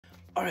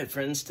Alright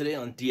friends, today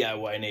on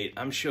DIYNate,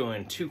 I'm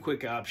showing two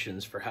quick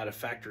options for how to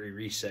factory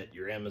reset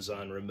your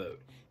Amazon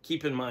remote.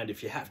 Keep in mind,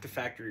 if you have to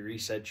factory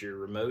reset your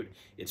remote,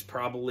 it's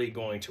probably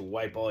going to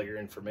wipe all your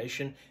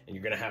information and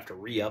you're going to have to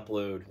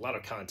re-upload a lot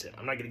of content.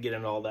 I'm not going to get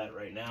into all that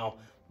right now,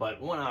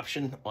 but one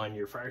option on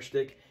your Fire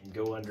Stick,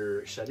 go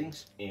under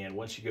Settings, and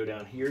once you go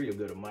down here, you'll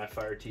go to My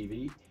Fire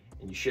TV,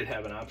 and you should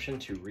have an option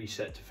to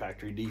reset to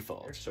factory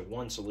default. So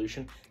one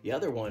solution. The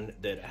other one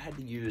that I had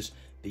to use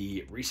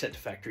the reset to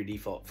factory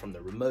default from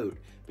the remote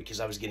because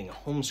I was getting a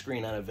home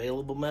screen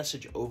unavailable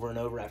message over and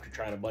over after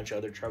trying a bunch of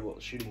other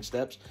troubleshooting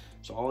steps.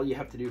 So all you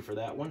have to do for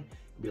that one,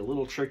 it'll be a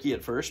little tricky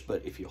at first,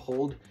 but if you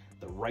hold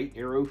the right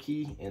arrow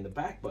key and the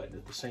back button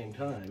at the same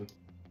time,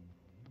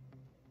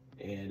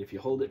 and if you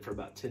hold it for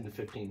about 10 to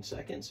 15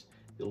 seconds,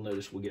 you'll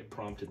notice we'll get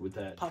prompted with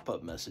that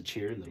pop-up message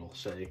here that'll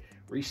say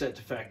reset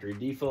to factory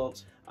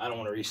defaults. I don't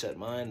want to reset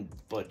mine,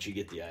 but you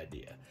get the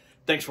idea.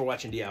 Thanks for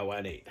watching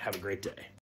DIYNate. Have a great day.